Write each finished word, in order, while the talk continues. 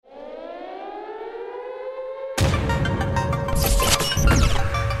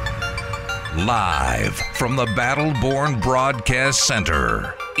Live from the Battleborn Broadcast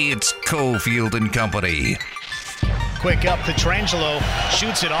Center, it's Cofield and Company. Quick up, Pietrangelo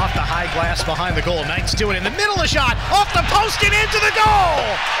shoots it off the high glass behind the goal. Knights do it in the middle of the shot, off the post and into the goal!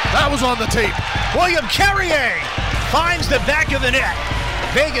 That was on the tape. William Carrier finds the back of the net.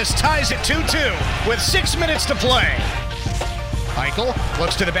 Vegas ties it 2-2 with 6 minutes to play. Eichel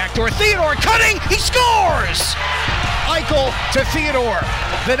looks to the back door. Theodore cutting, he scores! Eichel to Theodore.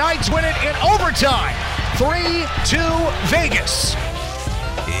 The Knights win it in overtime. 3-2 Vegas.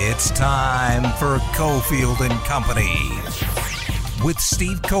 It's time for Cofield and Company with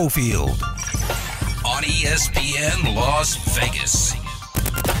Steve Cofield on ESPN Las Vegas.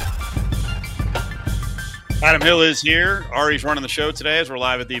 Adam Hill is here. Ari's running the show today as we're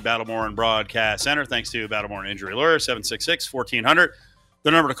live at the Battleborn Broadcast Center. Thanks to Battleborn Injury Lawyer, 766-1400. The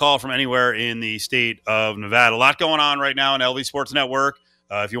number to call from anywhere in the state of Nevada. A lot going on right now on LV Sports Network.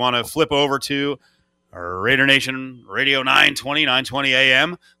 If you want to flip over to our Raider Nation Radio 920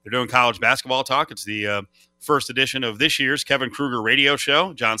 AM, they're doing college basketball talk. It's the first edition of this year's Kevin Kruger radio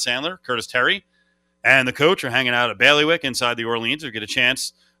show. John Sandler, Curtis Terry, and the coach are hanging out at Bailiwick inside the Orleans. You get a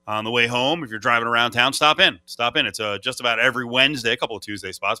chance on the way home. If you're driving around town, stop in. It's just about every Wednesday, a couple of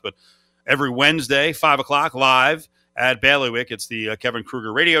Tuesday spots, but every Wednesday, 5 o'clock live at Bailiwick. It's the Kevin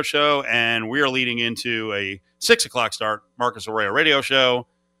Kruger radio show, and we are leading into a 6 o'clock start Marcus Arroyo radio show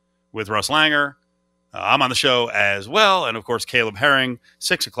with Russ Langer. I'm on the show as well, and of course Caleb Herring,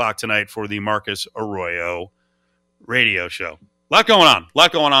 6 o'clock tonight for the Marcus Arroyo radio show. A lot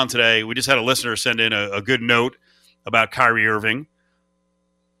going on today. We just had a listener send in a good note about Kyrie Irving.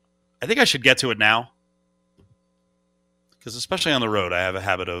 I think I should get to it now because especially on the road, I have a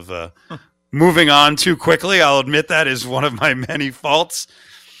habit of moving on too quickly. I'll admit that is one of my many faults.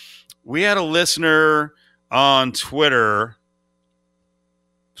 We had a listener on Twitter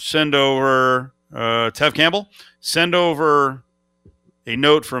send over, Tev Campbell, send over a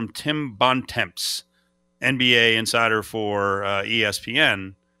note from Tim Bontemps, NBA insider for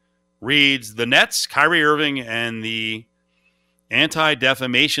ESPN, reads, the Nets, Kyrie Irving, and the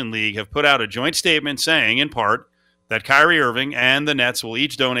Anti-Defamation League have put out a joint statement saying, in part, that Kyrie Irving and the Nets will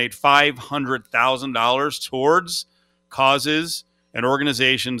each donate $500,000 towards causes and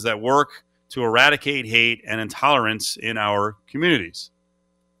organizations that work to eradicate hate and intolerance in our communities.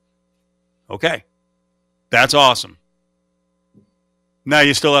 Okay. That's awesome. Now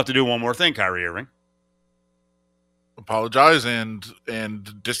you still have to do one more thing, Kyrie Irving. Apologize and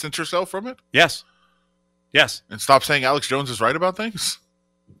distance yourself from it? Yes. And stop saying Alex Jones is right about things?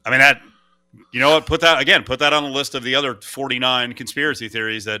 I mean, that, you know what, put that on the list of the other 49 conspiracy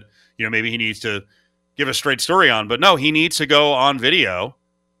theories that, you know, maybe he needs to give a straight story on. But no, he needs to go on video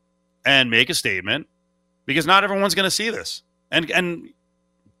and make a statement because not everyone's going to see this. And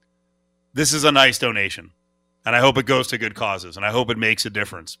this is a nice donation. And I hope it goes to good causes. And I hope it makes a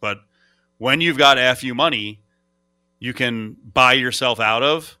difference. But when you've got FU money, you can buy yourself out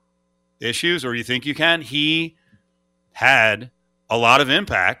of issues, or you think you can. He had a lot of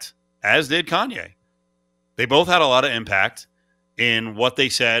impact, as did Kanye. They both had a lot of impact in what they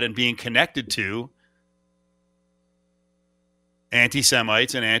said and being connected to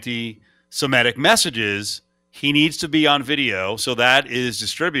anti-Semites and anti-Semitic messages. He needs to be on video so that is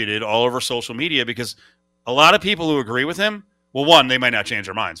distributed all over social media, because a lot of people who agree with him, well, one, they might not change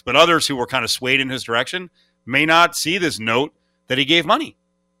their minds, but others who were kind of swayed in his direction may not see this note that he gave money.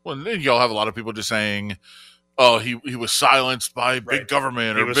 Well, then you'll have a lot of people just saying, oh, he was silenced by big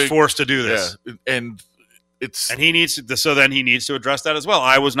government. He was forced to do this. Yeah, and he needs to, so then he needs to address that as well.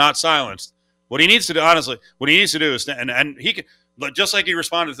 I was not silenced. What he needs to do, honestly, what he needs to do is, and he could, just like he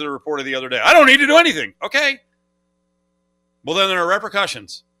responded to the reporter the other day, I don't need to do anything. Okay. Well, then there are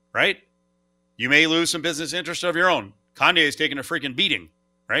repercussions, right? You may lose some business interest of your own. Kanye is taking a freaking beating,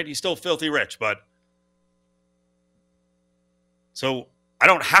 right? He's still filthy rich, but so I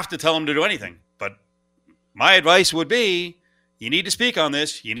don't have to tell him to do anything, but my advice would be you need to speak on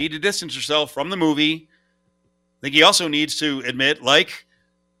this. You need to distance yourself from the movie. I think he also needs to admit, like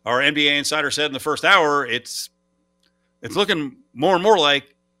our NBA insider said in the first hour, it's looking more and more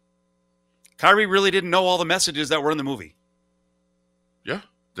like Kyrie really didn't know all the messages that were in the movie. Yeah,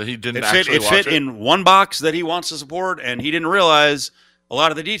 that he didn't It fit in one box that he wants to support, and he didn't realize a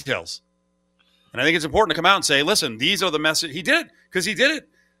lot of the details. And I think it's important to come out and say, listen, these are the messages. He did it because he did it.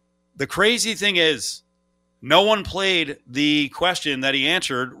 The crazy thing is no one played the question that he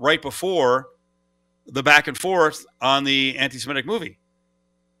answered right before the back and forth on the anti-Semitic movie.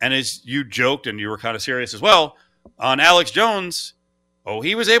 And as you joked, and you were kind of serious as well, on Alex Jones,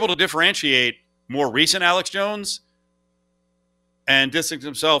 he was able to differentiate more recent Alex Jones and distance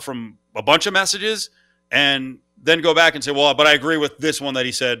himself from a bunch of messages and then go back and say, well, but I agree with this one that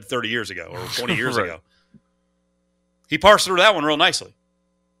he said 30 years ago or 20 years right. ago. He parsed through that one real nicely.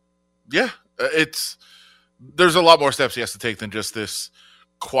 Yeah, there's a lot more steps he has to take than just this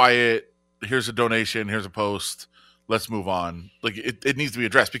quiet, here's a donation, here's a post, let's move on. Like it needs to be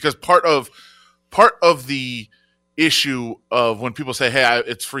addressed, because part of the issue of when people say, hey,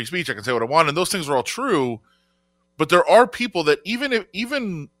 it's free speech, I can say what I want, and those things are all true, but there are people that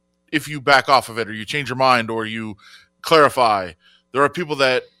even if you back off of it or you change your mind or you clarify, there are people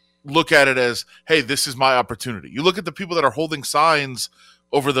that look at it as, hey, this is my opportunity. You look at the people that are holding signs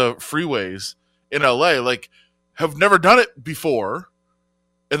over the freeways in LA, like, have never done it before.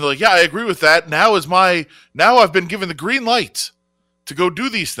 And they're like, yeah, I agree with that. Now I've been given the green light to go do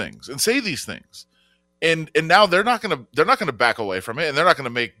these things and say these things. And now they're not gonna back away from it, and they're not gonna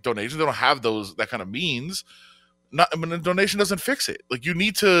make donations. They don't have that kind of means. A donation doesn't fix it. Like, you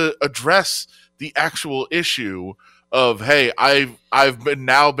need to address the actual issue of, hey, I've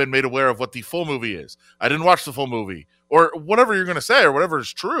been made aware of what the full movie is. I didn't watch the full movie, or whatever you're going to say, or whatever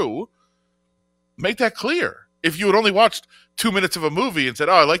is true. Make that clear. If you had only watched 2 minutes of a movie and said,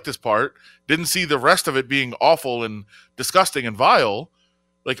 oh, I like this part, didn't see the rest of it being awful and disgusting and vile,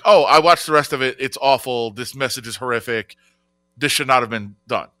 like, oh, I watched the rest of it, it's awful, this message is horrific, this should not have been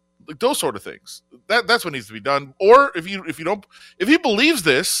done. Like, those sort of things. That's what needs to be done. Or if he believes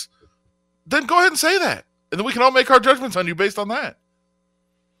this, then go ahead and say that. And then we can all make our judgments on you based on that.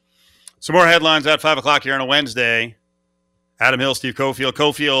 Some more headlines at 5 o'clock here on a Wednesday. Adam Hill, Steve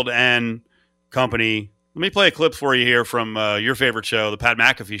Cofield and company. Let me play a clip for you here from your favorite show, the Pat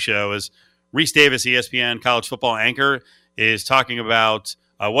McAfee Show, as Reese Davis, ESPN college football anchor, is talking about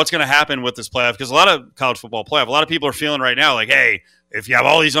what's going to happen with this playoff. Because a lot of college football playoff, a lot of people are feeling right now like, hey, if you have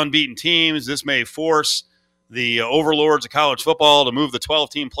all these unbeaten teams, this may force the overlords of college football to move the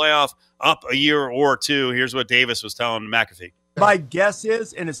 12-team playoff up a year or two. Here's what Davis was telling McAfee. My guess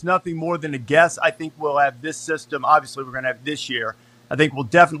is, and it's nothing more than a guess, I think we'll have this system. Obviously, we're going to have this year. I think we'll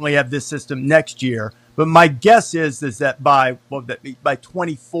definitely have this system next year. But my guess is that by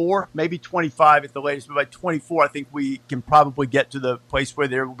 24, maybe 25 at the latest, but by 24, I think we can probably get to the place where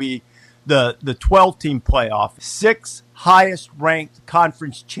there will be the 12-team playoff, 6 highest-ranked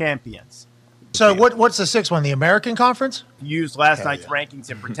conference champions. So what's the 6th one? The American Conference? Used last night's rankings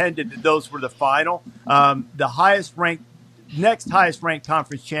and pretended that those were the final. The next highest-ranked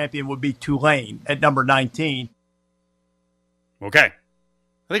conference champion would be Tulane at number 19. Okay.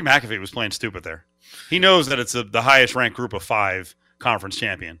 I think McAfee was playing stupid there. He knows that it's the highest-ranked group of 5 conference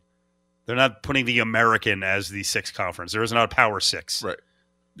champion. They're not putting the American as the 6th conference. There is not a Power 6. Right.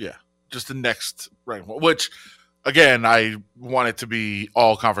 Yeah. Just the next ranked one, which, again, I want it to be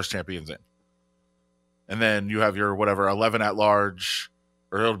all conference champions in. And then you have your 11 at large,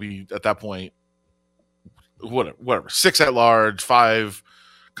 or it'll be at that point, whatever, 6 at large, 5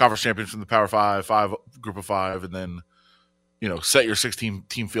 conference champions from the Power 5, 5 group of 5, and then, set your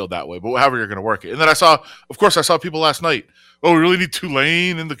 16-team field that way. But however you're going to work it. And then I saw people last night. Oh, we really need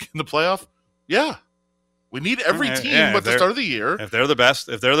Tulane in the playoff? Yeah. We need every team at the start of the year. If they're the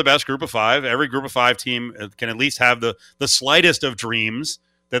best group of 5, every group of 5 team can at least have the slightest of dreams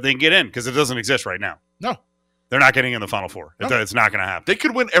that they can get in, because it doesn't exist right now. No. They're not getting in the Final Four. No. It's not going to happen. They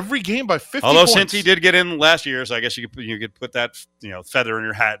could win every game by 50 Although points. Cincy did get in last year, so I guess you could put that feather in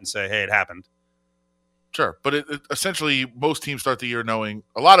your hat and say, hey, it happened. Sure, but it essentially most teams start the year knowing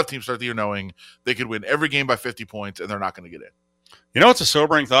they could win every game by 50 points, and they're not going to get in. You know what's a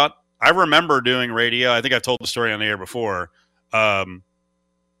sobering thought? I remember doing radio. I think I've told the story on the air before. When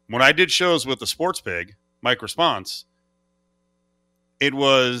I did shows with the Sports Pig, Mike Response, it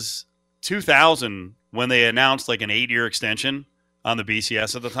was 2000 when they announced like an 8-year extension on the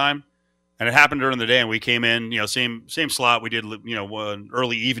BCS at the time. And it happened during the day, and we came in, same slot. We did, an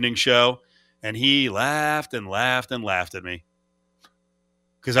early evening show, and he laughed and laughed and laughed at me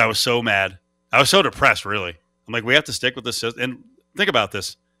because I was so mad. I was so depressed, really. I'm like, we have to stick with this system. And think about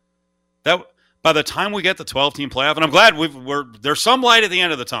this. That by the time we get the 12-team playoff, and I'm glad there's some light at the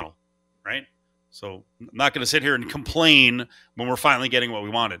end of the tunnel, right? So I'm not going to sit here and complain when we're finally getting what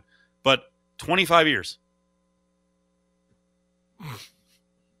we wanted. But 25 years.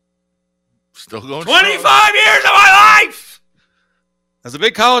 Still going 25 years of my life! As a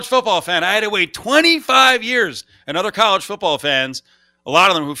big college football fan, I had to wait 25 years. And other college football fans, a lot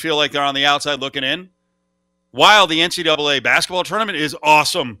of them who feel like they're on the outside looking in, while the NCAA basketball tournament is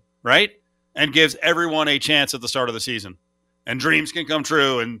awesome, right? And gives everyone a chance at the start of the season. And dreams can come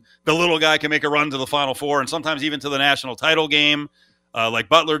true, and the little guy can make a run to the Final Four and sometimes even to the national title game like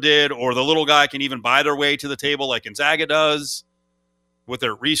Butler did, or the little guy can even buy their way to the table like Gonzaga does. with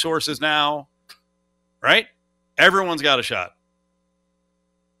their resources now, right? Everyone's got a shot.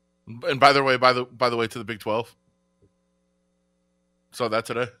 And by the way, to the Big 12. Saw that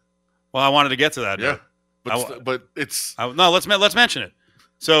today. Well, I wanted to get to that. Yeah, but it's no. Let's mention it.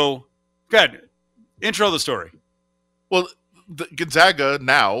 So, good. Intro the story. Well, Gonzaga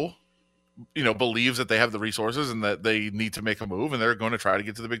now, believes that they have the resources and that they need to make a move, and they're going to try to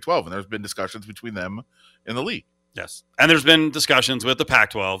get to the Big 12. And there's been discussions between them and the league. Yes, and there's been discussions with the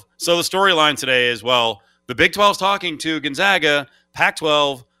Pac-12. So the storyline today is, well, the Big 12's talking to Gonzaga.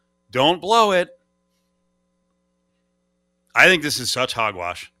 Pac-12, don't blow it. I think this is such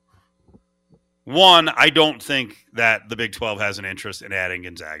hogwash. One, I don't think that the Big 12 has an interest in adding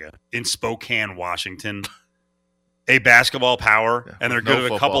Gonzaga in Spokane, Washington, a basketball power, and they're good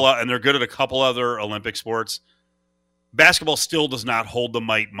at a couple other Olympic sports. Basketball still does not hold the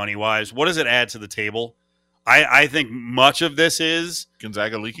might money-wise. What does it add to the table? I think much of this is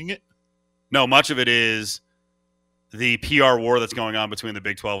Gonzaga leaking it. No, much of it is the PR war that's going on between the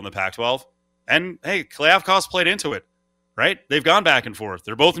Big 12 and the Pac-12. And hey, Kliavkoff's played into it. Right? They've gone back and forth.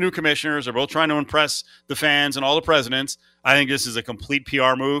 They're both new commissioners. They're both trying to impress the fans and all the presidents. I think this is a complete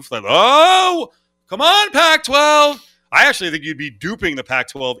PR move. Like, oh, come on, Pac-12. I actually think you'd be duping the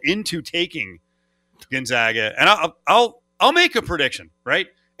Pac-12 into taking Gonzaga. And I'll make a prediction, right?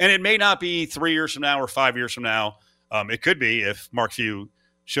 And it may not be 3 years from now or 5 years from now. It could be if Mark Few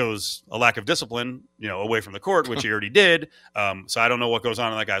shows a lack of discipline, away from the court, which he already did. So I don't know what goes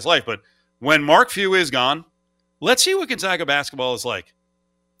on in that guy's life. But when Mark Few is gone, let's see what Gonzaga basketball is like.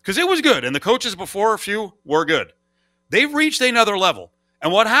 Because it was good, and the coaches before Few were good. They've reached another level.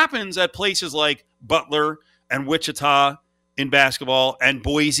 And what happens at places like Butler and Wichita in basketball and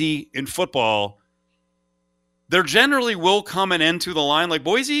Boise in football, there generally will come an end to the line. Like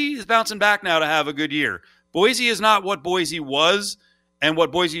Boise is bouncing back now to have a good year. Boise is not what Boise was and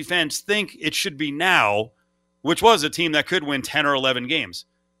what Boise fans think it should be now, which was a team that could win 10 or 11 games.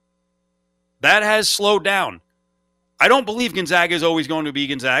 That has slowed down. I don't believe Gonzaga is always going to be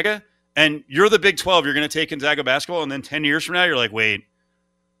Gonzaga. And you're the Big 12. You're going to take Gonzaga basketball, and then 10 years from now, you're like, wait,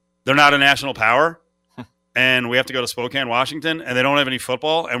 they're not a national power, and we have to go to Spokane, Washington, and they don't have any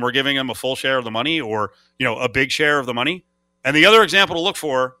football, and we're giving them a full share of the money or, a big share of the money. And the other example to look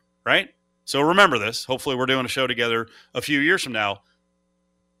for, right? So remember this. Hopefully we're doing a show together a few years from now.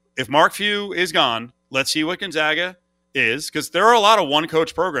 If Mark Few is gone, let's see what Gonzaga is, because there are a lot of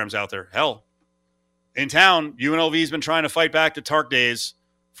one-coach programs out there. Hell, in town, UNLV has been trying to fight back to Tark days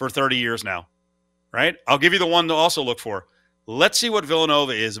for 30 years now, right? I'll give you the one to also look for. Let's see what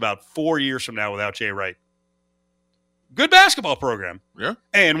Villanova is about 4 years from now without Jay Wright. Good basketball program. Yeah.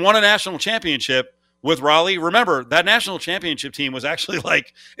 And won a national championship with Raleigh. Remember, that national championship team was actually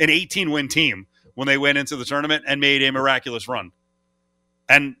like an 18-win team when they went into the tournament and made a miraculous run.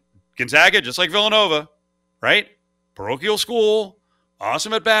 And Gonzaga, just like Villanova, right? Parochial school,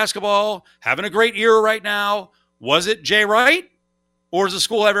 awesome at basketball, having a great era right now. Was it Jay Wright? Or does the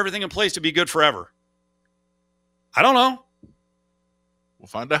school have everything in place to be good forever? I don't know. We'll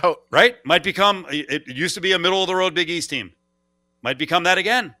find out. Right? Might become, it used to be a middle-of-the-road Big East team. Might become that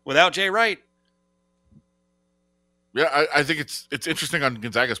again without Jay Wright. Yeah, I think it's interesting on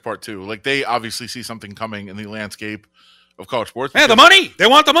Gonzaga's part, too. Like, they obviously see something coming in the landscape of college sports. Yeah, the money. They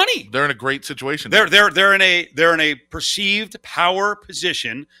want the money. They're in a great situation. They're in a perceived power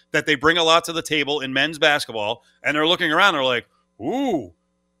position that they bring a lot to the table in men's basketball, and they're looking around. They're like, ooh,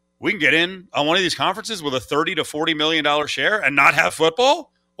 we can get in on one of these conferences with a $30 to $40 million share and not have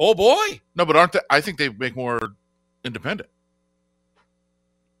football? Oh, boy. No, but aren't they? I think they make more independent.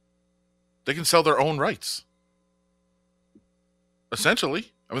 They can sell their own rights.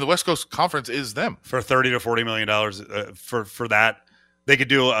 Essentially. I mean, the West Coast Conference is them. For $30 to $40 million for that, they could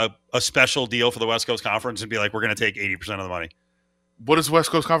do a special deal for the West Coast Conference and be like, we're going to take 80% of the money. What is the West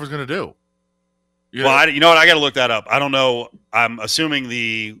Coast Conference going to do? Well, you know what? I got to look that up. I don't know. I'm assuming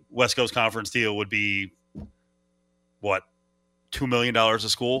the West Coast Conference deal would be, what, $2 million a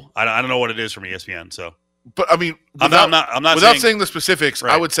school? I don't know what it is from ESPN. So, but I mean, I'm not without saying the specifics,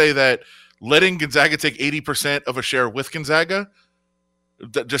 right. I would say that letting Gonzaga take 80% of a share with Gonzaga,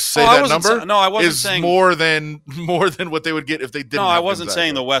 just say that number. I wasn't is saying more than what they would get if they didn't. No, I wasn't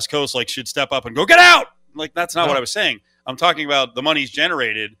saying the West Coast should step up and go get out. Like that's not what I was saying. I'm talking about the money's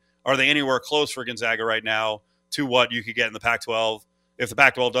generated. Are they anywhere close for Gonzaga right now to what you could get in the Pac-12 if the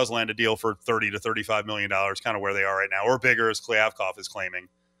Pac-12 does land a deal for $30 to $35 million, kind of where they are right now, or bigger, as Kliavkoff is claiming?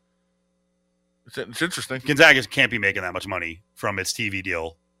 It's interesting. Gonzaga can't be making that much money from its TV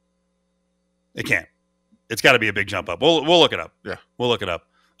deal. It can't. It's got to be a big jump up. We'll look it up. Yeah, we'll look it up.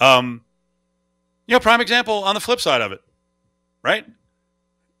 Prime example on the flip side of it, right?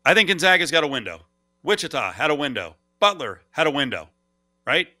 I think Gonzaga's got a window. Wichita had a window. Butler had a window,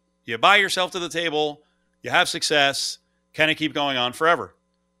 right? You buy yourself to the table. You have success. Can it keep going on forever?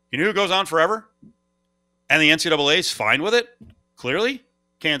 You know who goes on forever? And the NCAA is fine with it? Clearly,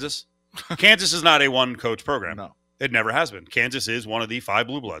 Kansas. Kansas is not a one-coach program. No. It never has been. Kansas is one of the 5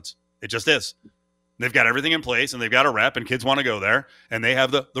 blue bloods. It just is. They've got everything in place, and they've got a rep, and kids want to go there, and they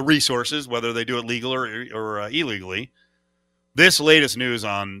have the resources, whether they do it legal or illegally. This latest news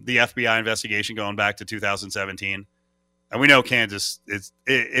on the FBI investigation going back to 2017, and we know Kansas,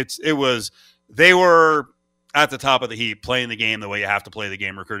 they were at the top of the heap playing the game the way you have to play the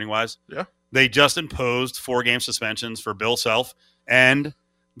game recruiting-wise. Yeah. They just imposed 4-game suspensions for Bill Self and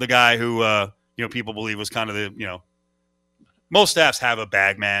the guy who, people believe was kind of the, most staffs have a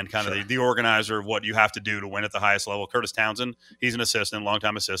bag man, kind of the organizer of what you have to do to win at the highest level. Curtis Townsend, he's an assistant,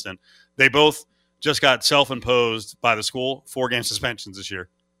 longtime assistant. They both just got self-imposed by the school 4-game suspensions this year.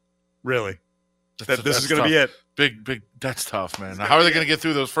 Really? This is going to be it. Big. That's tough, man. How are they going to get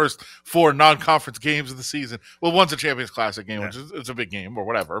through those first 4 non-conference games of the season? Well, one's a Champions Classic game, which is it's a big game or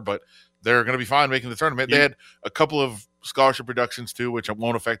whatever, but they're going to be fine making the tournament. They had a couple of scholarship reductions too, which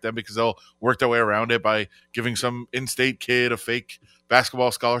won't affect them because they'll work their way around it by giving some in-state kid a fake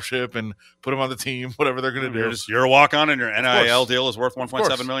basketball scholarship and put him on the team, whatever they're going to do. You're a walk-on and your NIL deal is worth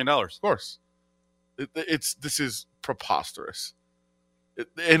 $1.7 million. Of course. This is preposterous.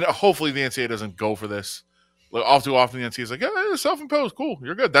 And hopefully the NCAA doesn't go for this. Like, all too often the NCAA is like, yeah, self-imposed, cool,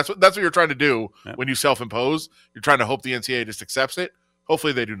 you're good. That's what you're trying to do when you self-impose. You're trying to hope the NCAA just accepts it.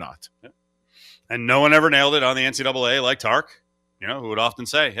 Hopefully they do not. Yeah. And no one ever nailed it on the NCAA like Tark, who would often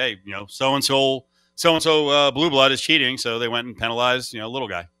say, hey, so-and-so blue blood is cheating, so they went and penalized, little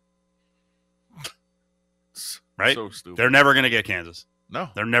guy. Right? So stupid. They're never going to get Kansas. No.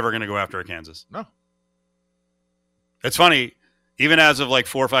 They're never going to go after a Kansas. No. It's funny. Even as of like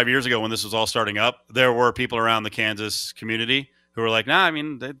 4 or 5 years ago when this was all starting up, there were people around the Kansas community who were like, nah, I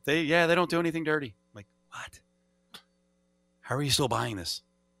mean, they don't do anything dirty. I'm like, what? How are you still buying this?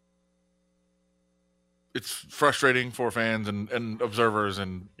 It's frustrating for fans and observers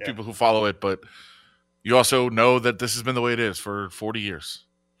and people who follow it, but you also know that this has been the way it is for 40 years.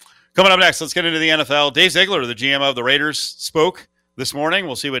 Coming up next, let's get into the NFL. Dave Ziegler, the GM of the Raiders, spoke this morning.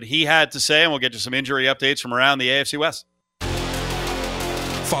 We'll see what he had to say, and we'll get to some injury updates from around the AFC West.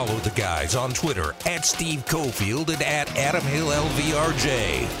 Follow the guys on Twitter at Steve Cofield and at Adam Hill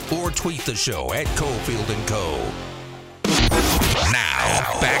LVRJ, or tweet the show at Cofield & Co.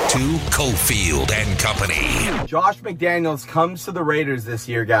 Now, back to Cofield and Company. Josh McDaniels comes to the Raiders this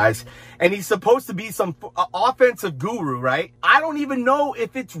year, guys, and he's supposed to be some offensive guru, right? I don't even know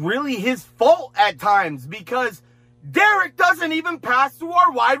if it's really his fault at times because Derek doesn't even pass to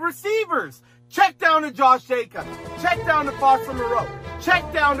our wide receivers. Check down to Josh Jacobs. Check down to Foster Moreau.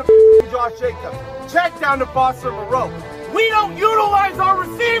 Check down to Josh Jacobs. Check down to Foster Moreau. We don't utilize our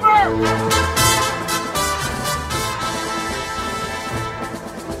receiver!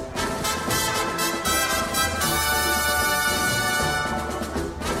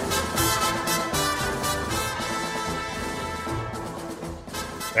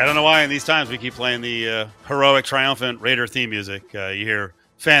 I don't know why in these times we keep playing the heroic, triumphant Raider theme music. You hear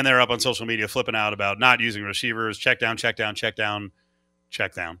fan there up on social media flipping out about not using receivers. Check down, check down, check down,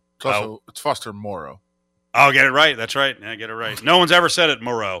 check down. It's also it's Foster Moreau. Oh, get it right. That's right. Yeah, get it right. No one's ever said it,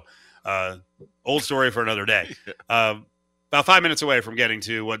 Moreau. Old story for another day. About 5 minutes away from getting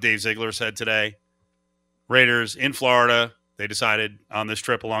to what Dave Ziegler said today. Raiders in Florida. They decided on this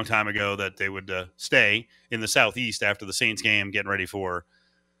trip a long time ago that they would stay in the Southeast after the Saints game, getting ready for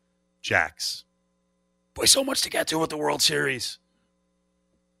Jax. Boy, so much to get to with the World Series.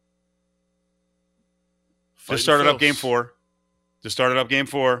 Just started up game four.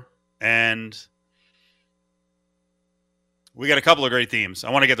 And we got a couple of great themes.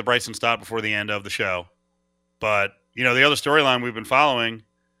 I want to get to Bryson Stott before the end of the show. But, the other storyline we've been following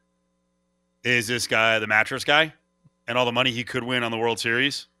is this guy, the mattress guy, and all the money he could win on the World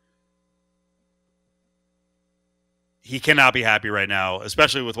Series. He cannot be happy right now,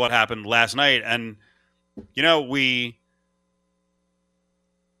 especially with what happened last night. And,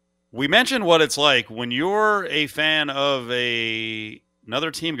 we mentioned what it's like when you're a fan of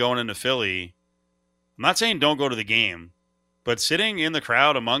another team going into Philly. I'm not saying don't go to the game, but sitting in the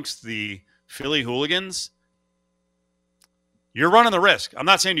crowd amongst the Philly hooligans, you're running the risk. I'm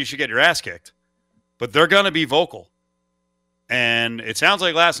not saying you should get your ass kicked, but they're going to be vocal. And it sounds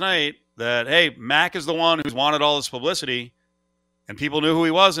like last night that, hey, Mac is the one who's wanted all this publicity, and people knew who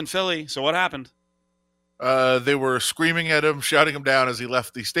he was in Philly. So what happened? They were screaming at him, shouting him down as he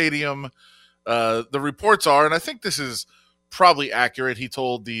left the stadium. The reports are, and I think this is probably accurate. He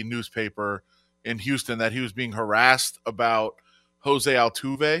told the newspaper in Houston that he was being harassed about Jose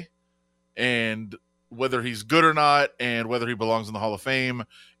Altuve and whether he's good or not and whether he belongs in the Hall of Fame.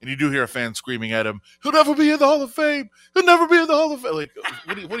 And you do hear a fan screaming at him, he'll never be in the Hall of Fame. He'll never be in the Hall of Fame. Like,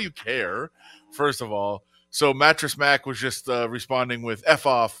 what do you care, first of all? So Mattress Mac was just responding with F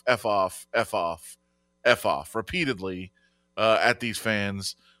off, F off, F off, F off repeatedly at these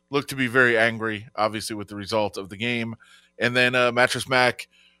fans. Looked to be very angry, obviously, with the result of the game. And then Mattress Mac,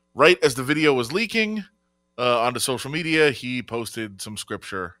 right as the video was leaking onto social media, he posted some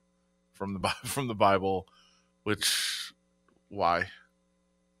scripture from the Bible, which, why?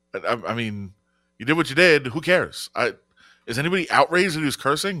 I mean, you did what you did. Who cares? Is anybody outraged that he was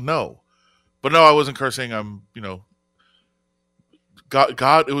cursing? No. But no, I wasn't cursing. I'm,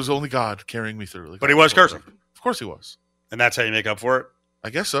 God, it was only God carrying me through. Like, but he was cursing. Of course he was. And that's how you make up for it?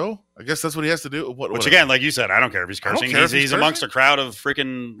 I guess so. I guess that's what he has to do. Which, again, like you said, I don't care if he's cursing. He's amongst a crowd of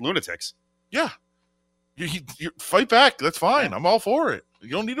freaking lunatics. Yeah. You fight back. That's fine. I'm all for it. You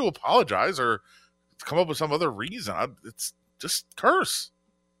don't need to apologize or come up with some other reason. It's just curse.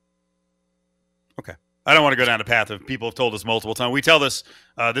 Okay. I don't want to go down the path of people have told us multiple times. We tell this,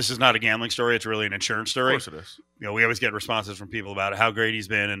 this is not a gambling story. It's really an insurance story. Of course it is. We always get responses from people about how great he's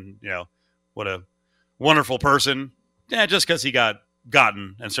been and, what a wonderful person. Yeah, just because he got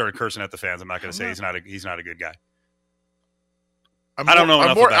gotten and started cursing at the fans, I'm not going to say he's not a good guy. I don't know.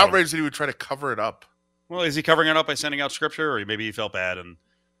 I'm more outraged that he would try to cover it up. Well, is he covering it up by sending out scripture, or maybe he felt bad and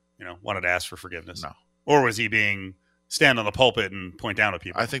wanted to ask for forgiveness? No. Or was he being stand on the pulpit and point down at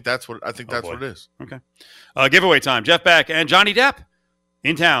people? I think that's what it is. Okay. Giveaway time. Jeff Beck and Johnny Depp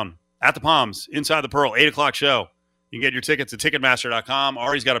in town at the Palms inside the Pearl 8:00 show. You can get your tickets at Ticketmaster.com.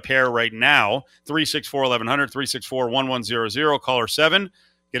 Ari's got a pair right now. 364-1100, 364-1100, caller 7.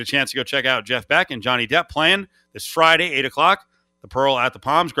 Get a chance to go check out Jeff Beck and Johnny Depp playing this Friday, 8:00. The Pearl at the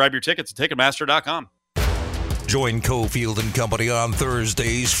Palms. Grab your tickets at Ticketmaster.com. Join Cofield and Company on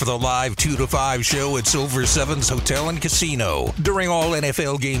Thursdays for the live 2 to 5 show at Silver Sevens Hotel and Casino. During all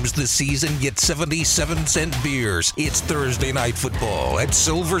NFL games this season, get 77-cent beers. It's Thursday Night Football at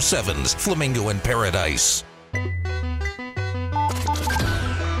Silver Sevens, Flamingo in Paradise.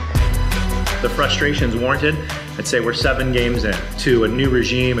 The frustration's warranted. I'd say we're 7 games in to a new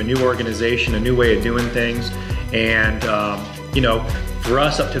regime, a new organization, a new way of doing things. And, for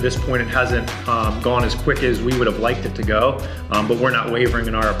us up to this point, it hasn't gone as quick as we would have liked it to go. But we're not wavering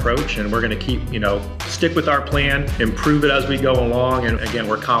in our approach, and we're going to keep, stick with our plan, improve it as we go along. And again,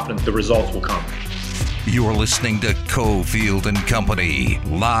 we're confident the results will come. You're listening to Cofield and Company,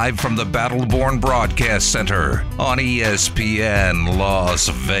 live from the Battleborn Broadcast Center on ESPN Las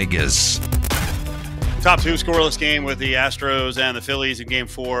Vegas. Top 2 scoreless game with the Astros and the Phillies in Game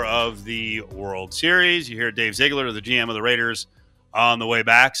 4 of the World Series. You hear Dave Ziegler, the GM of the Raiders, on the way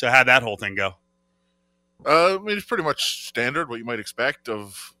back. So how'd that whole thing go? It's pretty much standard, what you might expect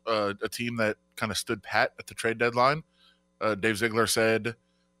of a team that kind of stood pat at the trade deadline. Dave Ziegler said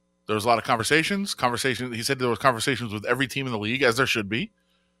there was a lot of conversations. He said there was conversations with every team in the league, as there should be,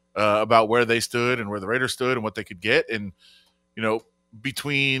 about where they stood and where the Raiders stood and what they could get. And,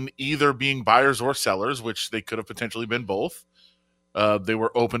 between either being buyers or sellers, which they could have potentially been both, they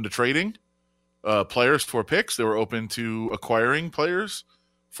were open to trading players for picks. They were open to acquiring players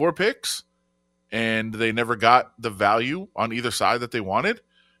for picks, and they never got the value on either side that they wanted,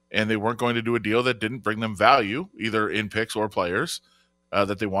 and they weren't going to do a deal that didn't bring them value, either in picks or players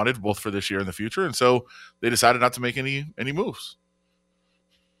that they wanted, both for this year and the future. And so they decided not to make any moves.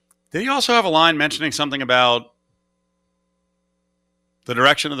 Did he also have a line mentioning something about the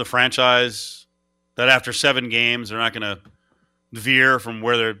direction of the franchise, that after 7 games, they're not going to veer from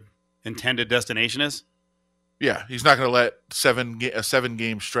where their intended destination is? Yeah, he's not going to let a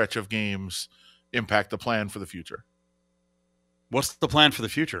 7-game stretch of games impact the plan for the future. What's the plan for the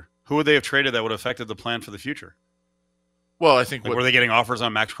future? Who would they have traded that would have affected the plan for the future? Well, I think were they getting offers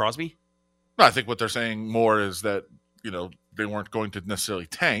on Max Crosby? No, I think what they're saying more is that they weren't going to necessarily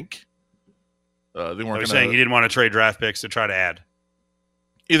tank. They weren't saying he didn't want to trade draft picks to try to add.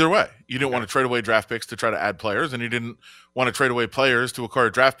 Either way, you didn't want to trade away draft picks to try to add players, and you didn't want to trade away players to acquire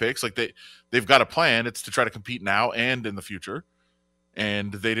draft picks. Like they've got a plan. It's to try to compete now and in the future,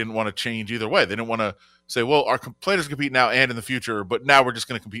 and they didn't want to change either way. They didn't want to say, well, our players compete now and in the future, but now we're just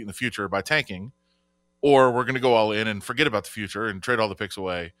going to compete in the future by tanking, or we're going to go all in and forget about the future and trade all the picks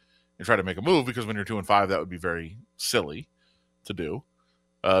away and try to make a move, because when you're 2-5, that would be very silly to do.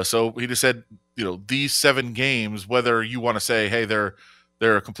 So he just said, these 7 games, whether you want to say, hey, they're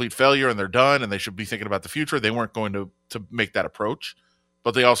a complete failure and they're done and they should be thinking about the future, they weren't going to make that approach,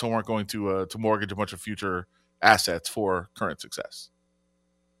 but they also weren't going to mortgage a bunch of future assets for current success.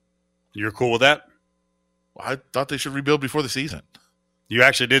 You're cool with that? Well, I thought they should rebuild before the season. You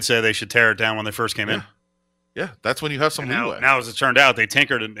actually did say they should tear it down when they first came in. Yeah, that's when you have some leeway. Now, as it turned out, they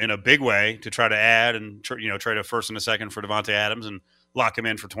tinkered in a big way to try to add and trade a first and a second for Devontae Adams and lock him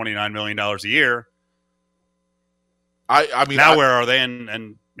in for $29 million a year. I mean, where are they?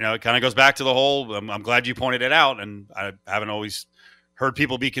 And it kind of goes back to the whole. I'm glad you pointed it out, and I haven't always heard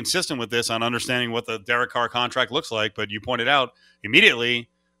people be consistent with this on understanding what the Derek Carr contract looks like. But you pointed out immediately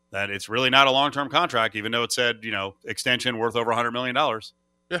that it's really not a long-term contract, even though it said extension worth over $100 million.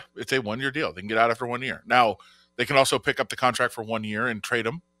 Yeah, it's a 1-year deal. They can get out after 1 year. Now, they can also pick up the contract for 1 year and trade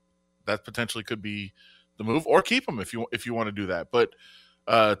him. That potentially could be the move, or keep him if you want to do that. But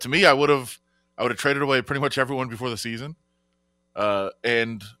to me, I would have traded away pretty much everyone before the season,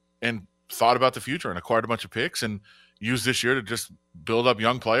 and thought about the future and acquired a bunch of picks and used this year to just build up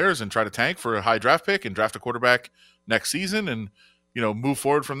young players and try to tank for a high draft pick and draft a quarterback next season and move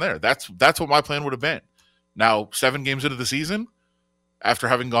forward from there. That's what my plan would have been. Now, 7 games into the season, after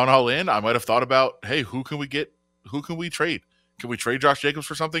having gone all in, I might have thought about, hey, who can we get? Who can we trade? Can we trade Josh Jacobs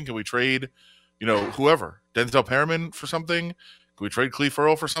for something? Can we trade, whoever? Denzel Perriman for something? Can we trade Cleve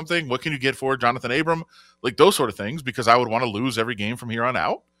Ferrell for something? What can you get for Jonathan Abram? Like those sort of things, because I would want to lose every game from here on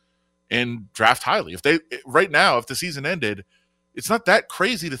out and draft highly. If the season ended, it's not that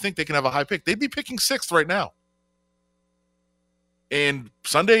crazy to think they can have a high pick. They'd be picking 6th right now. And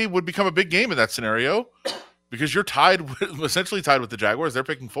Sunday would become a big game in that scenario because you're essentially tied with the Jaguars. They're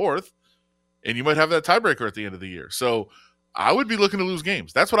picking 4th, and you might have that tiebreaker at the end of the year. So I would be looking to lose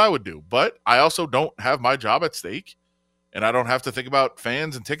games. That's what I would do. But I also don't have my job at stake, and I don't have to think about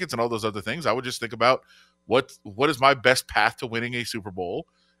fans and tickets and all those other things. I would just think about what is my best path to winning a Super Bowl,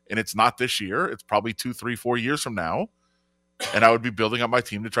 and it's not this year. It's probably 2, 3, 4 years from now, and I would be building up my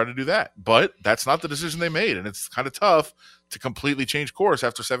team to try to do that. But that's not the decision they made, and it's kind of tough to completely change course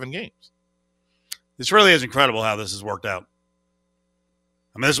after 7 games. This really is incredible how this has worked out.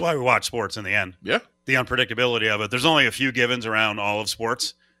 I mean, this is why we watch sports in the end. Yeah. The unpredictability of it. There's only a few givens around all of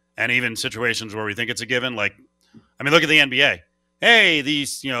sports, and even situations where we think it's a given. Like, I mean, look at the NBA. Hey,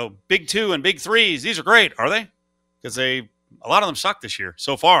 these, big 2 and big 3s, these are great. Are they? Because a lot of them suck this year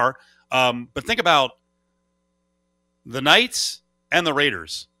so far. But think about the Knights and the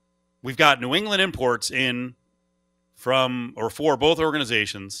Raiders. We've got New England imports in for both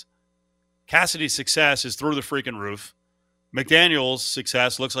organizations. Cassidy's success is through the freaking roof. McDaniel's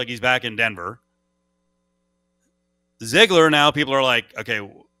success looks like he's back in Denver. Ziegler, now people are like, okay,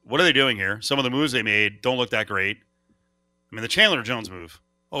 what are they doing here? Some of the moves they made don't look that great. I mean, the Chandler Jones move.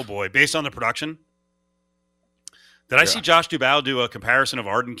 Oh, boy. Based on the production. Did I see Josh Dubow do a comparison of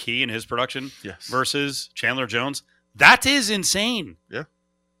Arden Key and his production versus Chandler Jones? That is insane. Yeah.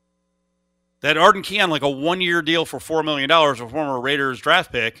 That Arden Key on like a 1-year deal for $4 million, a former Raiders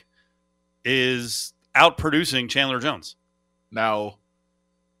draft pick, is outproducing Chandler Jones. Now,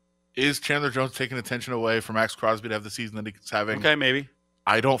 is Chandler Jones taking attention away from Max Crosby to have the season that he's having? Okay, maybe.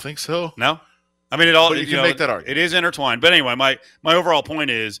 I don't think so. No? I mean, you can make that argument. It is intertwined. But anyway, my overall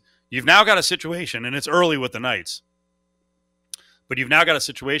point is you've now got a situation, and it's early with the Knights, but you've now got a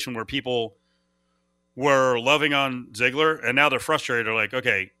situation where people were loving on Ziegler, and now they're frustrated. They're like,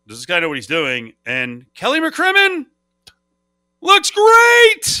 okay, does this guy know what he's doing? And Kelly McCrimmon looks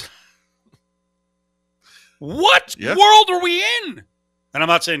great. What world are we in? And I'm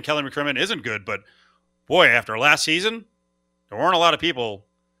not saying Kelly McCrimmon isn't good, but boy, after last season, there weren't a lot of people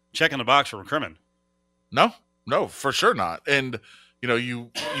checking the box for McCrimmon. No, for sure not. And you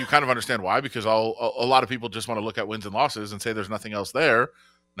kind of understand why, because a lot of people just want to look at wins and losses and say there's nothing else there.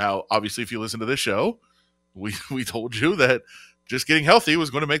 Now, obviously, if you listen to this show, we told you that just getting healthy was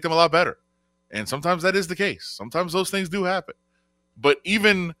going to make them a lot better. And sometimes that is the case. Sometimes those things do happen. But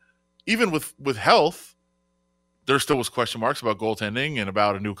even with health, there still was question marks about goaltending and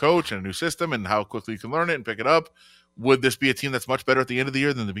about a new coach and a new system and how quickly you can learn it and pick it up. Would this be a team that's much better at the end of the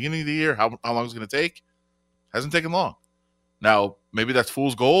year than the beginning of the year? How long is it going to take? Hasn't taken long. Now, maybe that's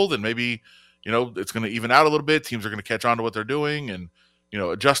fool's gold, and maybe, it's going to even out a little bit. Teams are going to catch on to what they're doing and,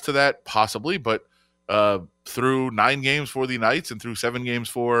 adjust to that possibly. But through 9 games for the Knights and through 7 games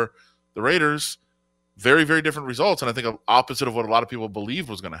for the Raiders, very, very different results. And I think opposite of what a lot of people believed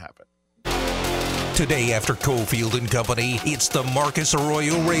was going to happen. Today after Cofield and Company, it's the Marcus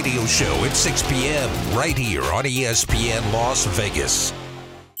Arroyo Radio Show at 6 p.m. right here on ESPN Las Vegas.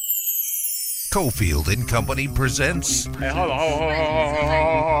 Cofield and Company presents... Hey, hold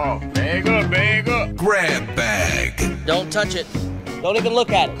on. Bag up. Grab Bag. Don't touch it. Don't even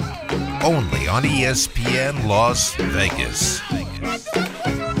look at it. Only on ESPN Las Vegas. Stick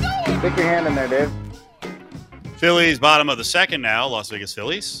your hand in there, Dave. Phillies, bottom of the second now. Las Vegas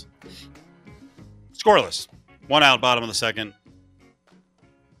Phillies. Scoreless. 1 out, bottom of the second.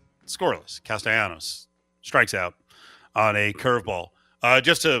 Scoreless. Castellanos strikes out on a curveball.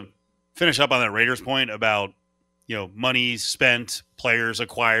 Just to finish up on that Raiders point about, money spent, players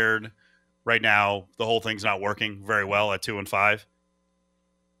acquired. Right now, the whole thing's not working very well at 2-5.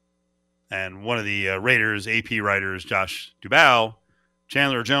 And one of the Raiders AP writers, Josh Dubow,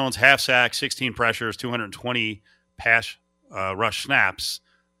 Chandler Jones, half sack, 16 pressures, 220 pass rush snaps.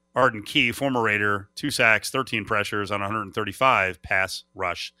 Arden Key, former Raider, 2 sacks, 13 pressures on 135 pass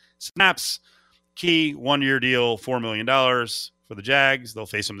rush snaps. Key, 1-year deal, $4 million for the Jags. They'll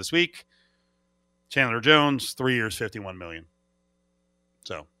face him this week. Chandler Jones, 3 years, $51 million.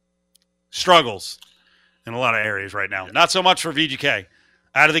 So, struggles in a lot of areas right now. Not so much for VGK.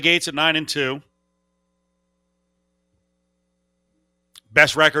 Out of the gates at 9-2.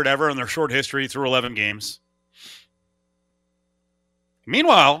 Best record ever in their short history through 11 games.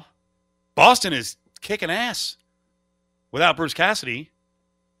 Meanwhile, Boston is kicking ass without Bruce Cassidy.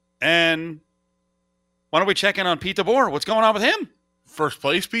 And why don't we check in on Pete DeBoer? What's going on with him? First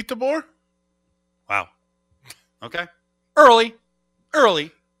place, Pete DeBoer? Wow. Okay. Early.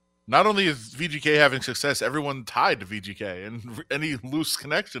 Not only is VGK having success, everyone tied to VGK, and any loose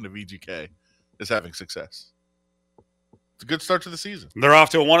connection to VGK is having success. It's a good start to the season. They're off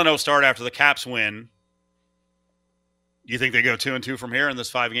to a 1-0 start after the Caps win. You think they go 2-2 from here in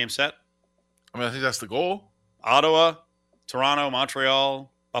this 5-game set? I mean, I think that's the goal. Ottawa, Toronto,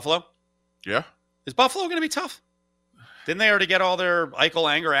 Montreal, Buffalo? Yeah. Is Buffalo going to be tough? Didn't they already get all their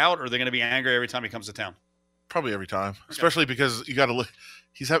Eichel anger out, or are they going to be angry every time he comes to town? Probably every time, especially because you got to look.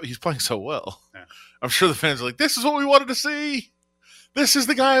 He's playing so well. Yeah. I'm sure the fans are like, this is what we wanted to see. This is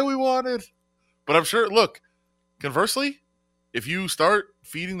the guy we wanted. But I'm sure, look, conversely, if you start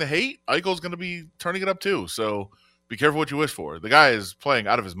feeding the hate, Eichel's going to be turning it up too. So be careful what you wish for. The guy is playing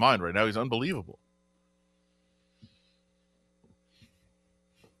out of his mind right now. He's unbelievable.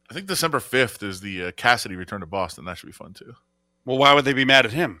 I think December 5th is the Cassidy return to Boston. That should be fun too. Well, why would they be mad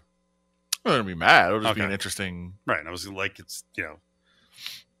at him? I'm going to be mad. It'll just be an interesting. Right. I was like, it's,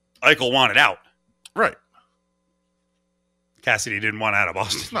 Eichel wanted out. Right. Cassidy didn't want out of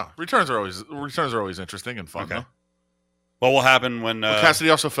Boston. No, returns are always interesting and fun. Okay. Though. What will happen when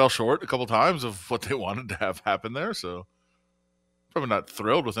Cassidy also fell short a couple times of what they wanted to have happen there, so probably not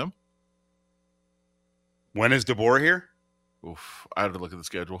thrilled with him. When is DeBoer here? Oof, I have to look at the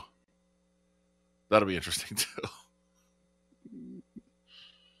schedule. That'll be interesting too.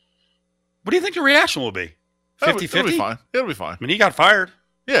 What do you think the reaction will be? 50-50? It'll be fine. It'll be fine. I mean, he got fired.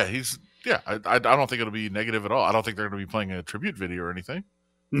 Yeah, I don't think it'll be negative at all. I don't think they're going to be playing a tribute video or anything.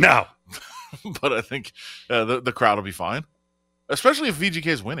 No. But I think the crowd will be fine, especially if VGK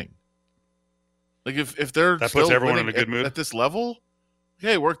is winning. Like if they're that still puts everyone winning in a good mood at this level.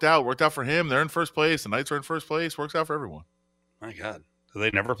 Yeah, it worked out for him. They're in first place. The Knights are in first place. Works out for everyone. My God, do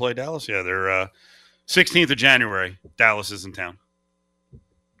they never play Dallas? Yeah, they're 16th of January. Dallas is in town.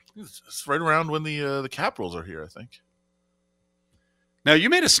 It's right around when the Capitals are here, I think. Now, you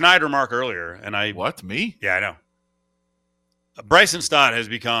made a Snyder mark earlier, and I... What, me? Yeah, I know. Bryson Stott has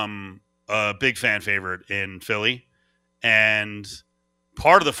become a big fan favorite in Philly, and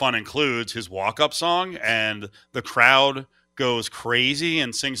part of the fun includes his walk-up song, and the crowd goes crazy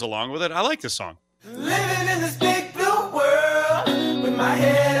and sings along with it. I like this song. Living in this big blue world with my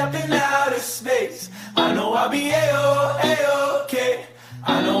head up in outer space. I know I'll be A-O-A-OK.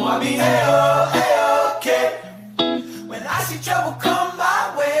 I know I'll be A-O-A-OK. When I see trouble come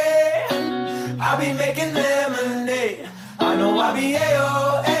my way, I'll be making lemonade. I know I'll be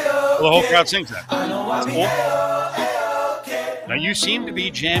A-O-A-OK. Well, the whole crowd sings that. I know I'll be A-O-A-OK. Now, you seem to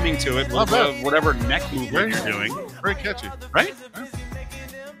be jamming to it with whatever neck movement you're doing. Very catchy. Right?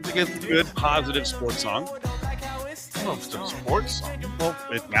 It's a good, positive sports song. I don't know if it's a sports song. Well,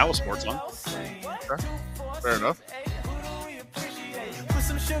 it's now a sports song. Okay. Fair enough.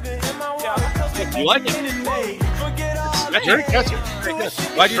 You like it? That's very catchy. Very good.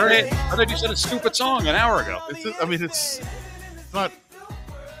 Why did you say it? I thought you said a stupid song an hour ago. It's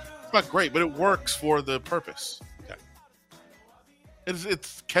not great, but it works for the purpose. Okay.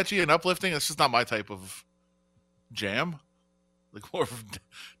 It's catchy and uplifting. It's just not my type of jam. Like more of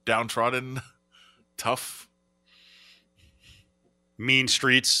downtrodden, tough, mean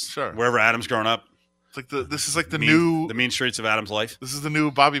streets. Sure. Wherever Adam's grown up. It's like this is like the mean streets of Adam's life. This is the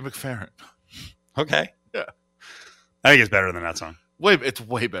new Bobby McFerrin. Okay. Yeah. I think it's better than that song. It's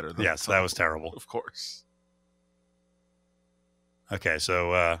way better than yes, that was terrible. Of course. Okay,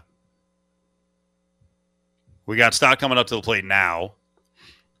 so we got Stott coming up to the plate now.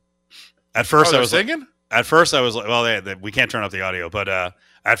 At first, I was singing. at first I was like, well, we can't turn up the audio, but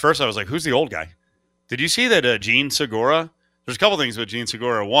at first I was like, who's the old guy? Did you see that Gene Segura? There's a couple things with Gene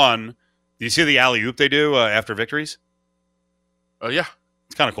Segura. One, do you see the alley-oop they do after victories? Oh, yeah.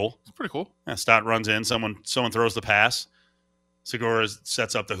 It's kind of cool. It's pretty cool. Yeah, Stott runs in. Someone throws the pass. Segura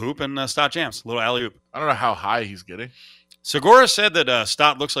sets up the hoop, and Stott jams. A little alley-oop. I don't know how high he's getting. Segura said that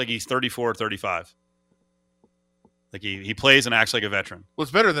Stott looks like he's 34 or 35. Like he plays and acts like a veteran. Well,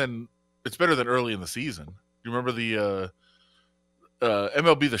 it's better than early in the season. You remember the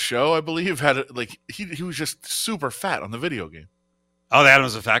MLB The Show, I believe, had he was just super fat on the video game. Oh, they had him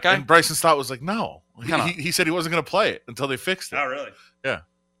as a fat guy? And Bryson Stott was like, no. He said he wasn't going to play it until they fixed it. Oh, really? Yeah.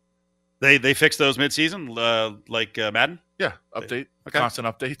 They fixed those mid-season, like Madden? Yeah, constant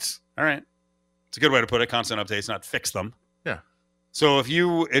updates. All right. It's a good way to put it, constant updates, not fix them. Yeah. So if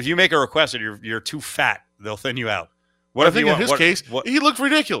you make a request that you're too fat, they'll thin you out. What if in his case, he looked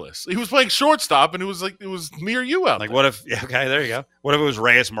ridiculous. He was playing shortstop, and it was me or you out like, there. What if, okay, there you go. What if it was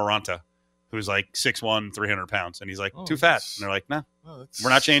Reyes Maranta, who's like 6'1", 300 pounds, and he's like, too fat. And they're like, no, we're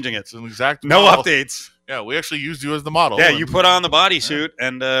not changing it. It's an exact no model. updates. Yeah, we actually used you as the model. Yeah, you put on the bodysuit,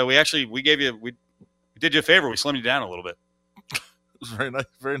 and we gave you, we did you a favor. We slimmed you down a little bit. It was very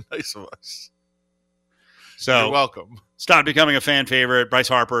nice of us. So you're welcome. Stott becoming a fan favorite. Bryce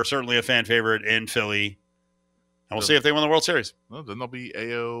Harper, certainly a fan favorite in Philly. And we'll see if they win the World Series. Well, then they'll be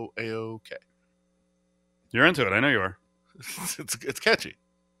A-OK. You're into it. I know you are. It's catchy.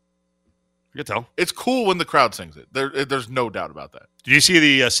 You can tell. It's cool when the crowd sings it. There's no doubt about that. Did you see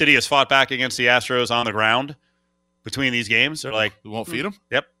the city has fought back against the Astros on the ground between these games? They're like, we won't feed them?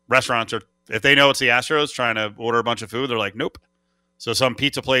 Yep. Restaurants are, if they know it's the Astros trying to order a bunch of food, they're like, nope. So some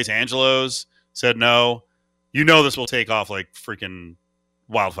pizza place, Angelo's, said no. You know this will take off like freaking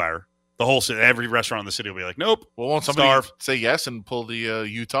wildfire. The whole city, every restaurant in the city will be like, nope. Well, won't somebody say yes and pull the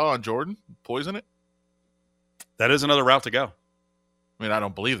Utah on Jordan, poison it? That is another route to go. I mean, I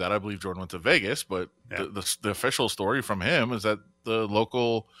don't believe that. I believe Jordan went to Vegas, but the official story from him is that the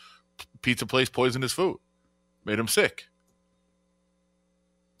local pizza place poisoned his food, made him sick.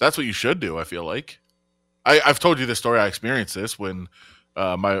 That's what you should do, I feel like. I've told you this story. I experienced this when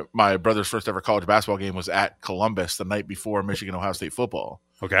my brother's first ever college basketball game was at Columbus the night before Michigan-Ohio State football.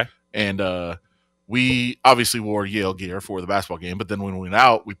 Okay. And we obviously wore Yale gear for the basketball game, but then when we went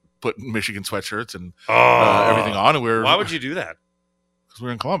out, we put Michigan sweatshirts and everything on. And why would you do that? Because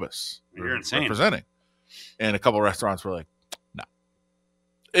we're in Columbus. You're insane. Representing. And a couple of restaurants were like, no.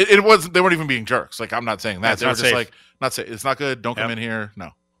 It wasn't. They weren't even being jerks. Like, I'm not saying that. They were just safe. like, not safe. It's not good. Don't come in here.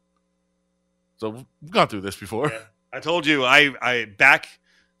 No. So we've gone through this before. Yeah. I told you, I back,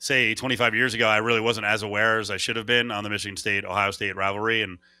 say, 25 years ago, I really wasn't as aware as I should have been on the Michigan State-Ohio State rivalry.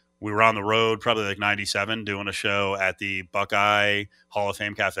 And we were on the road, probably like 97, doing a show at the Buckeye Hall of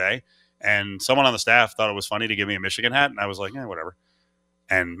Fame Cafe. And someone on the staff thought it was funny to give me a Michigan hat. And I was like, whatever.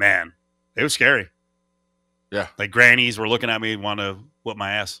 And, man, it was scary. Yeah. Like, grannies were looking at me, want to whoop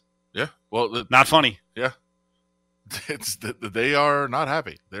my ass. Yeah. Well, not funny. Yeah. They are not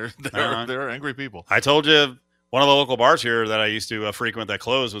happy. They're angry people. I told you, one of the local bars here that I used to frequent that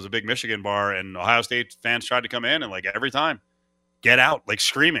closed was a big Michigan bar, and Ohio State fans tried to come in, and like every time, get out, like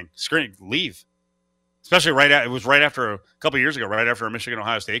screaming, leave. Especially it was right after a couple of years ago, right after a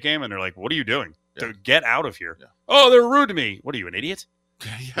Michigan-Ohio State game, and they're like, "What are you doing? Yeah. Get out of here!" Yeah. Oh, they're rude to me. What are you, an idiot?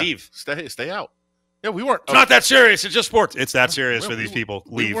 Yeah. Leave. Stay out. Yeah, we weren't. It's not that serious. It's just sports. It's that serious for these people.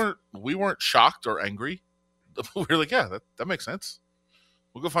 Leave. We weren't shocked or angry. We were like, yeah, that makes sense.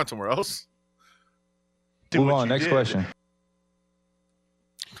 We'll go find somewhere else. Move on. Next question.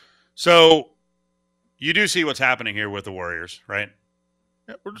 So, you do see what's happening here with the Warriors, right?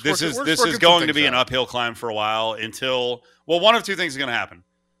 Yeah, this is going to be an uphill climb for a while until, well, one of two things is going to happen.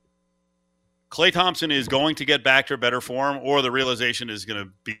 Klay Thompson is going to get back to better form, or the realization is going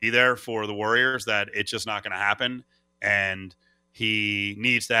to be there for the Warriors that it's just not going to happen, and he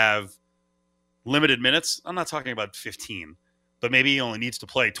needs to have limited minutes. I'm not talking about 15, but maybe he only needs to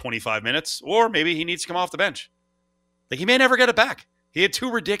play 25 minutes, or maybe he needs to come off the bench. Like, he may never get it back. He had 2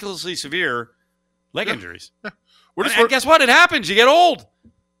 ridiculously severe leg injuries. Yeah. And guess what? It happens. You get old.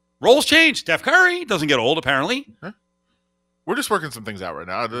 Roles change. Steph Curry doesn't get old, apparently. Huh? We're just working some things out right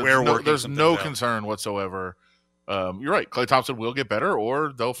now. There's no concern whatsoever. You're right. Klay Thompson will get better,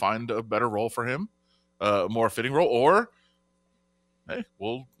 or they'll find a better role for him, a more fitting role, or, hey,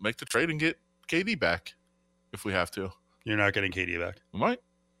 we'll make the trade and get KD back if we have to. You're not getting KD back. We might.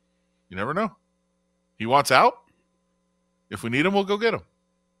 You never know. He wants out. If we need him, we'll go get him.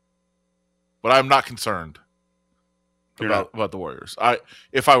 But I'm not concerned about the Warriors.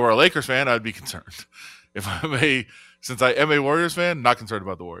 If I were a Lakers fan, I'd be concerned. If I'm a since I am a Warriors fan, not concerned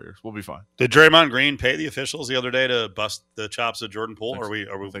about the Warriors. We'll be fine. Did Draymond Green pay the officials the other day to bust the chops of Jordan Poole? Are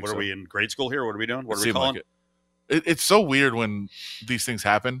we in grade school here? What are we doing? What are we calling? Like it's so weird when these things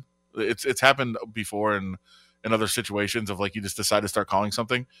happen. It's happened before in other situations of like you just decide to start calling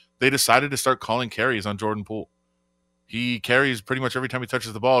something. They decided to start calling carries on Jordan Poole. He carries pretty much every time he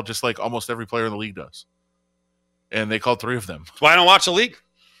touches the ball, just like almost every player in the league does. And they called 3 of them. That's why I don't watch the league.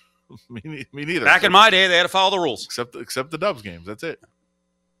 me neither. Back in my day, they had to follow the rules. Except the Dubs games. That's it.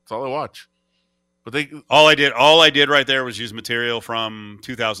 That's all I watch. But all I did right there was use material from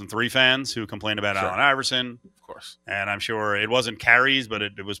 2003 fans who complained about Allen Iverson. Of course. And I'm sure it wasn't carries, but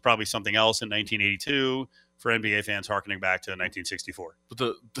it was probably something else in 1982 for NBA fans harkening back to 1964. But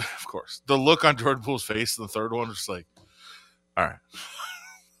of course, the look on Jordan Poole's face in the third one was just like, all right.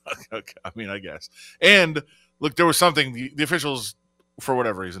 Okay, I mean, I guess. And look, there was something the officials, for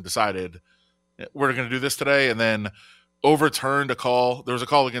whatever reason, decided we're going to do this today, and then overturned a call. There was a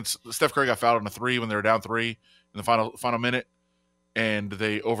call against Steph Curry got fouled on a 3 when they were down 3 in the final minute, and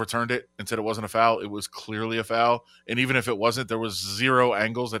they overturned it and said it wasn't a foul. It was clearly a foul, and even if it wasn't, there was 0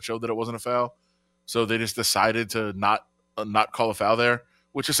 angles that showed that it wasn't a foul. So they just decided to not call a foul there,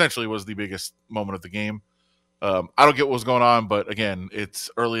 which essentially was the biggest moment of the game. I don't get what was going on, but again, it's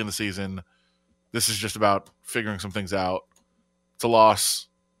early in the season. This is just about figuring some things out. It's a loss,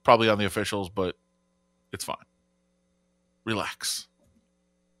 probably on the officials, but it's fine. Relax.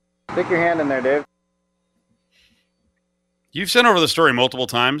 Stick your hand in there, Dave. You've sent over the story multiple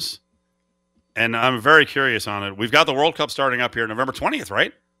times, and I'm very curious on it. We've got the World Cup starting up here November 20th,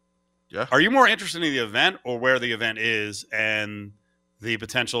 right? Yeah. Are you more interested in the event or where the event is and the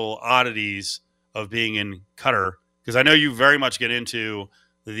potential oddities of being in Qatar? Because I know you very much get into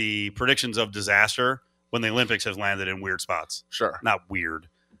the predictions of disaster when the Olympics have landed in weird spots. Sure. Not weird.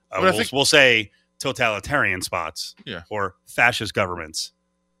 We'll say totalitarian spots. Yeah. Or fascist governments.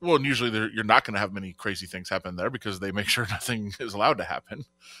 Well, and usually you're not going to have many crazy things happen there because they make sure nothing is allowed to happen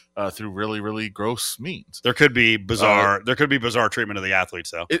through really, really gross means. There could be bizarre. There could be bizarre treatment of the athletes,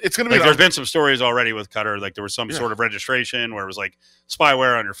 though. It's going to be. Like, there's been some stories already with Qatar. Like there was some sort of registration where it was like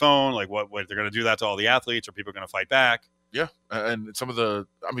spyware on your phone. Like what they're going to do that to all the athletes, or people are going to fight back. Yeah, and some of the.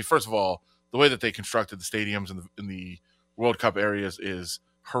 I mean, first of all, the way that they constructed the stadiums in the World Cup areas is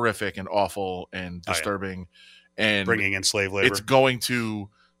horrific and awful and disturbing, and bringing in slave labor. It's going to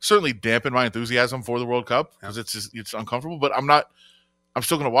certainly dampen my enthusiasm for the World Cup because it's uncomfortable. But I'm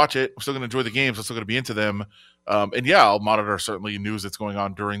still going to watch it. I'm still going to enjoy the games. I'm still going to be into them. And yeah, I'll monitor certainly news that's going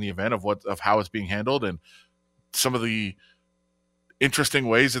on during the event of how it's being handled and some of the interesting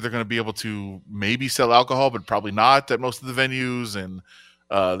ways that they're going to be able to maybe sell alcohol, but probably not at most of the venues. And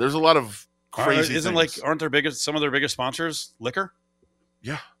there's a lot of crazy. Aren't some of their biggest sponsors liquor?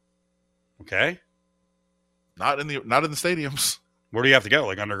 Yeah. Okay. Not in the stadiums. Where do you have to go?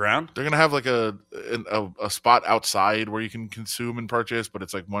 Like underground? They're gonna have like a spot outside where you can consume and purchase, but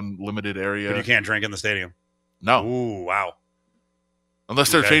it's like one limited area. But you can't drink in the stadium. No. Ooh, wow.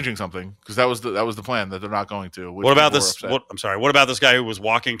 Unless they're changing something, because that was the plan that they're not going to. What about this? I'm sorry. What about this guy who was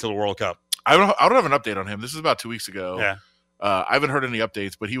walking to the World Cup? I don't have an update on him. This is about 2 weeks ago. Yeah. I haven't heard any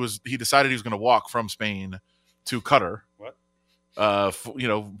updates, but he decided he was going to walk from Spain to Qatar. What?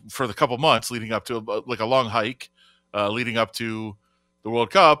 For the couple months leading up to a long hike, leading up to the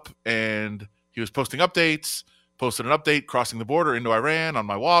World Cup, and he was posting updates. Posted an update crossing the border into Iran on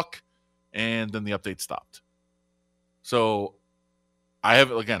my walk, and then the update stopped. So I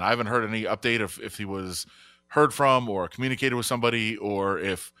haven't heard any update if he was heard from or communicated with somebody, or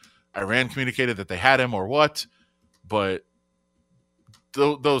if Iran communicated that they had him or what. But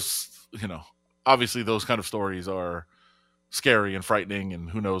those, obviously those kind of stories are scary and frightening, and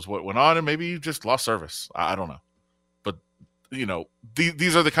who knows what went on, and maybe you just lost service. I don't know. But,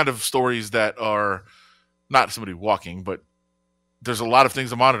 these are the kind of stories that are not somebody walking, but there's a lot of things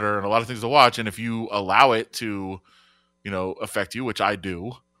to monitor and a lot of things to watch. And if you allow it to, affect you, which I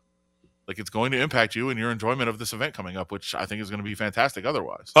do, like it's going to impact you and your enjoyment of this event coming up, which I think is going to be fantastic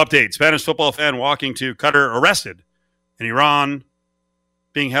otherwise. Update: Spanish football fan walking to Qatar arrested in Iran,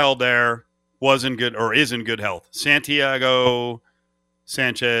 being held there, is in good health. Santiago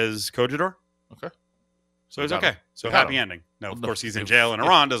Sanchez Cojador. Okay. So he's okay. So happy ending. No, of course he's in jail in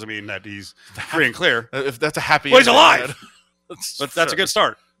Iran. Doesn't mean that he's free and clear. If that's a happy ending. Well, he's alive. But that's a good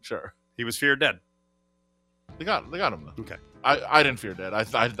start. Sure. He was feared dead. They got him though. Okay. I didn't fear dead. I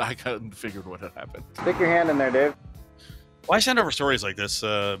kind of figured what had happened. Stick your hand in there, Dave. Why send over stories like this?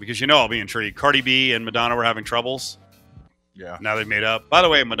 Because I'll be intrigued. Cardi B and Madonna were having troubles. Yeah. Now they've made up. By the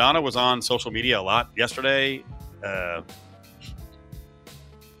way, Madonna was on social media a lot yesterday.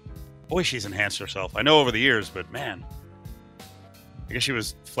 Boy, she's enhanced herself. I know over the years, but man, I guess she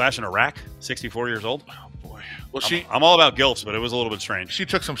was flashing a rack, 64 years old. Oh, boy. Well, I'm all about gilfs, but it was a little bit strange. She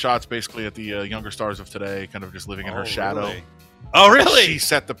took some shots basically at the younger stars of today, kind of just living in her shadow. Really? Oh, really? She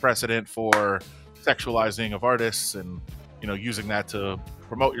set the precedent for sexualizing of artists and, using that to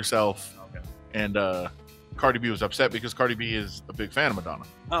promote yourself. Okay. And Cardi B was upset because Cardi B is a big fan of Madonna.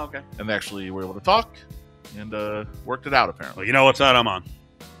 Oh, okay. And they actually were able to talk and worked it out, apparently. Well, you know what side I'm on.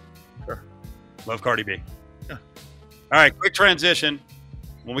 Sure. Love Cardi B. Yeah. All right, quick transition.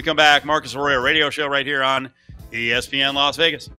 When we come back, Marcus Arroyo radio show right here on ESPN Las Vegas.